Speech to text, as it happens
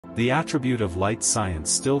the attribute of light science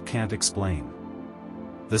still can't explain.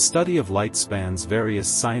 The study of light spans various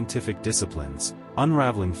scientific disciplines,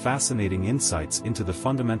 unraveling fascinating insights into the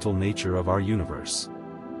fundamental nature of our universe.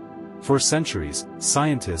 For centuries,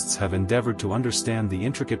 scientists have endeavored to understand the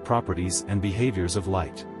intricate properties and behaviors of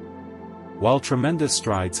light. While tremendous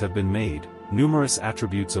strides have been made, numerous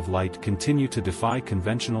attributes of light continue to defy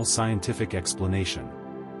conventional scientific explanation.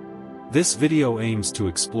 This video aims to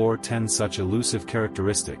explore 10 such elusive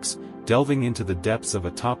characteristics, delving into the depths of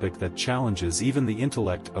a topic that challenges even the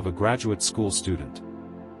intellect of a graduate school student.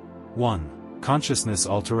 1. Consciousness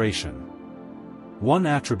alteration. One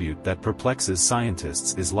attribute that perplexes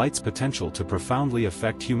scientists is light's potential to profoundly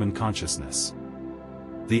affect human consciousness.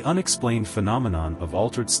 The unexplained phenomenon of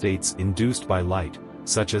altered states induced by light,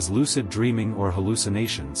 such as lucid dreaming or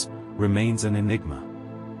hallucinations, remains an enigma.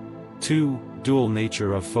 2. Dual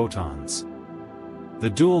nature of photons. The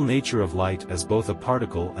dual nature of light as both a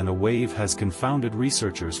particle and a wave has confounded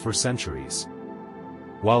researchers for centuries.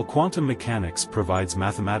 While quantum mechanics provides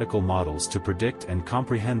mathematical models to predict and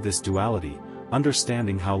comprehend this duality,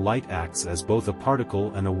 understanding how light acts as both a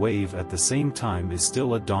particle and a wave at the same time is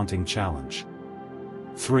still a daunting challenge.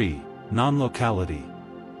 3. Non-locality.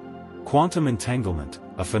 Quantum entanglement,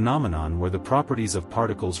 a phenomenon where the properties of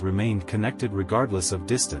particles remain connected regardless of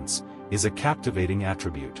distance, is a captivating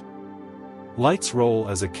attribute. Light's role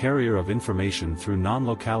as a carrier of information through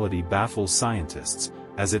non-locality baffles scientists,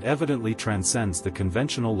 as it evidently transcends the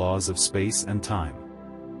conventional laws of space and time.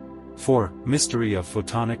 4. Mystery of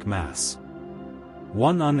photonic mass.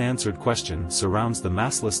 One unanswered question surrounds the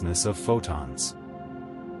masslessness of photons.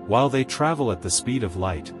 While they travel at the speed of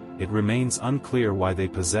light, it remains unclear why they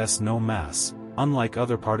possess no mass, unlike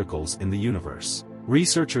other particles in the universe.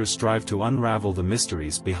 Researchers strive to unravel the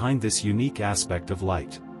mysteries behind this unique aspect of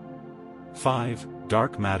light. 5.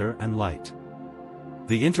 Dark matter and light.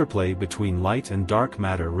 The interplay between light and dark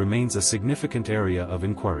matter remains a significant area of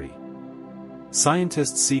inquiry.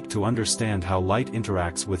 Scientists seek to understand how light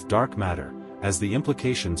interacts with dark matter, as the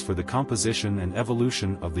implications for the composition and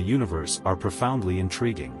evolution of the universe are profoundly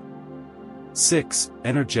intriguing. 6.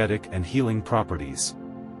 Energetic and healing properties.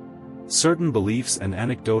 Certain beliefs and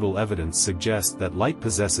anecdotal evidence suggest that light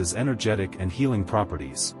possesses energetic and healing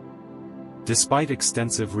properties. Despite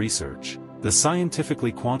extensive research, the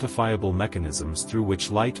scientifically quantifiable mechanisms through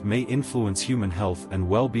which light may influence human health and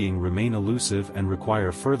well-being remain elusive and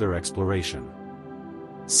require further exploration.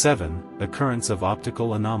 7. Occurrence of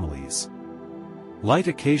optical anomalies. Light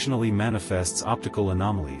occasionally manifests optical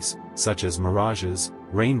anomalies, such as mirages,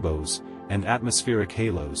 rainbows, and atmospheric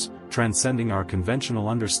halos, transcending our conventional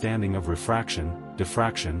understanding of refraction,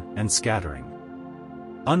 diffraction, and scattering.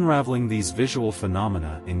 Unraveling these visual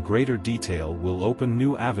phenomena in greater detail will open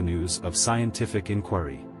new avenues of scientific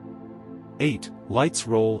inquiry. 8. Light's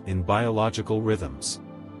role in biological rhythms.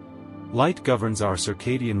 Light governs our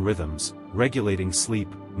circadian rhythms, regulating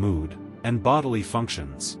sleep, mood, and bodily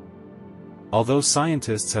functions. Although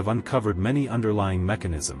scientists have uncovered many underlying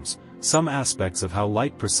mechanisms, some aspects of how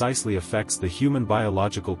light precisely affects the human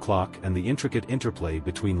biological clock and the intricate interplay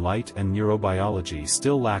between light and neurobiology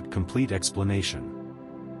still lack complete explanation.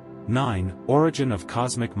 9. Origin of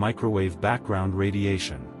cosmic microwave background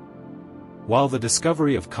radiation. While the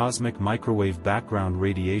discovery of cosmic microwave background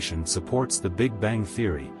radiation supports the Big Bang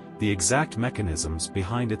theory, the exact mechanisms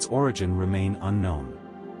behind its origin remain unknown.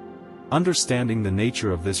 Understanding the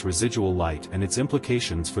nature of this residual light and its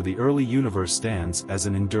implications for the early universe stands as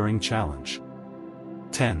an enduring challenge.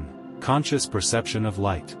 10. Conscious perception of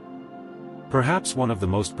light. Perhaps one of the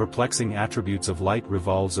most perplexing attributes of light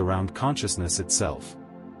revolves around consciousness itself.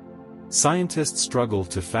 Scientists struggle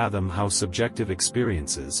to fathom how subjective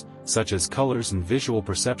experiences, such as colors and visual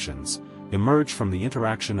perceptions, emerge from the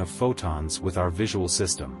interaction of photons with our visual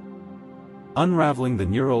system. Unraveling the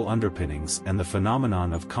neural underpinnings and the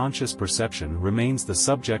phenomenon of conscious perception remains the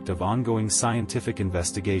subject of ongoing scientific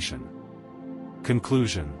investigation.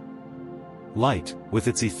 Conclusion. Light, with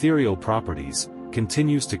its ethereal properties,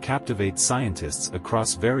 continues to captivate scientists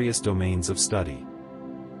across various domains of study.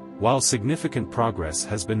 While significant progress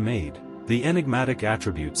has been made, the enigmatic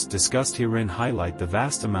attributes discussed herein highlight the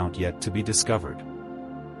vast amount yet to be discovered.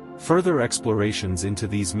 Further explorations into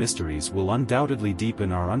these mysteries will undoubtedly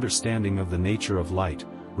deepen our understanding of the nature of light,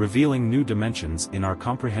 revealing new dimensions in our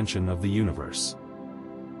comprehension of the universe.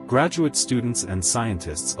 Graduate students and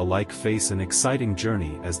scientists alike face an exciting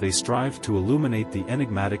journey as they strive to illuminate the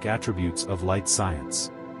enigmatic attributes of light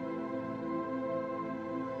science.